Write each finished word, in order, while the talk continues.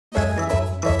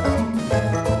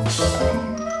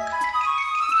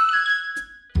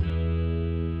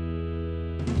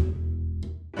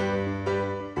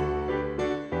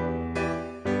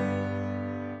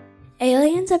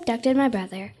aliens abducted my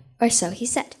brother, or so he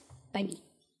said, by me.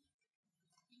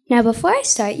 Now before I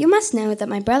start, you must know that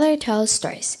my brother tells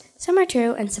stories. Some are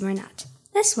true and some are not.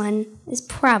 This one is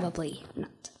probably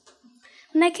not.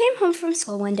 When I came home from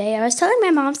school one day, I was telling my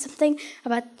mom something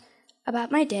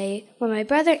about my day when my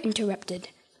brother interrupted.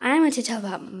 I want to tell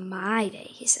about my day,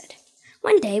 he said.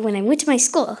 One day when I went to my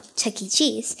school, Chuck E.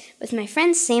 Cheese, with my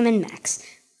friends Sam and Max,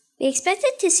 we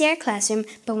expected to see our classroom,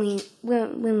 but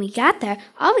when we got there,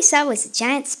 all we saw was a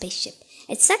giant spaceship.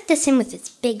 It sucked us in with its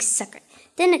big sucker.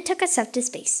 Then it took us up to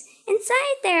space.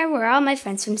 Inside there were all my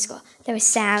friends from school. There was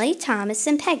Sally, Thomas,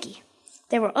 and Peggy.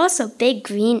 There were also big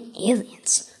green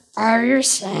aliens. Are you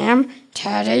Sam,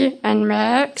 Teddy, and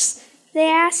Max? They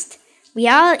asked. We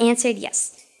all answered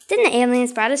yes. Then the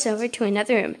aliens brought us over to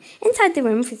another room. Inside the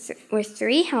room were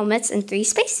 3 helmets and 3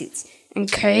 spacesuits. In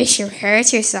case you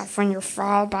hurt yourself when you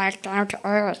fall back down to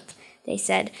Earth, they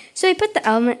said. So we put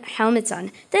the helmets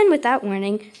on. Then, without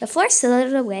warning, the floor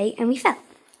slid away and we fell.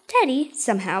 Teddy,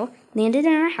 somehow, landed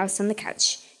in our house on the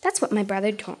couch. That's what my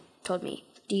brother told me.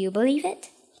 Do you believe it?